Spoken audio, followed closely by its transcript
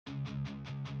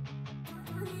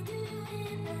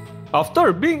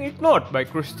After being ignored by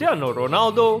Cristiano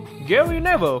Ronaldo, Gary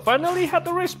Neville finally had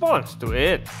a response to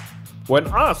it. When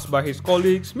asked by his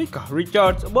colleagues Mika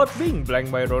Richards about being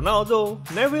blanked by Ronaldo,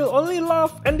 Neville only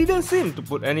laughed and didn't seem to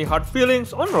put any hard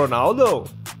feelings on Ronaldo.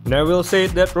 Neville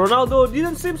said that Ronaldo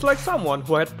didn't seem like someone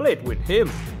who had played with him.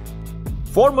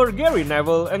 Former Gary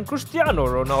Neville and Cristiano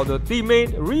Ronaldo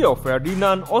teammate Rio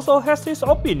Ferdinand also has his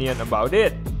opinion about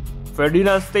it.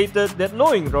 Ferdinand stated that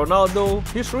knowing Ronaldo,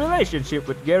 his relationship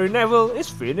with Gary Neville is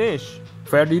finished.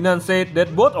 Ferdinand said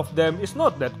that both of them is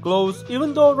not that close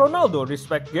even though Ronaldo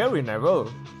respects Gary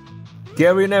Neville.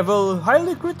 Gary Neville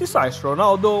highly criticized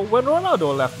Ronaldo when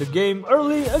Ronaldo left the game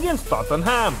early against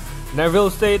Tottenham. Neville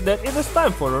said that it is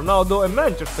time for Ronaldo and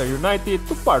Manchester United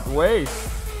to part ways.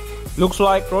 Looks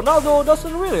like Ronaldo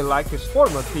doesn't really like his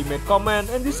former teammate comment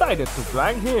and decided to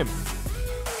blank him.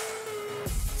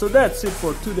 So that's it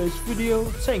for today's video.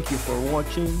 Thank you for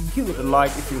watching. Give it a like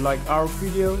if you liked our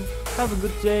video. Have a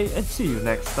good day and see you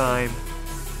next time.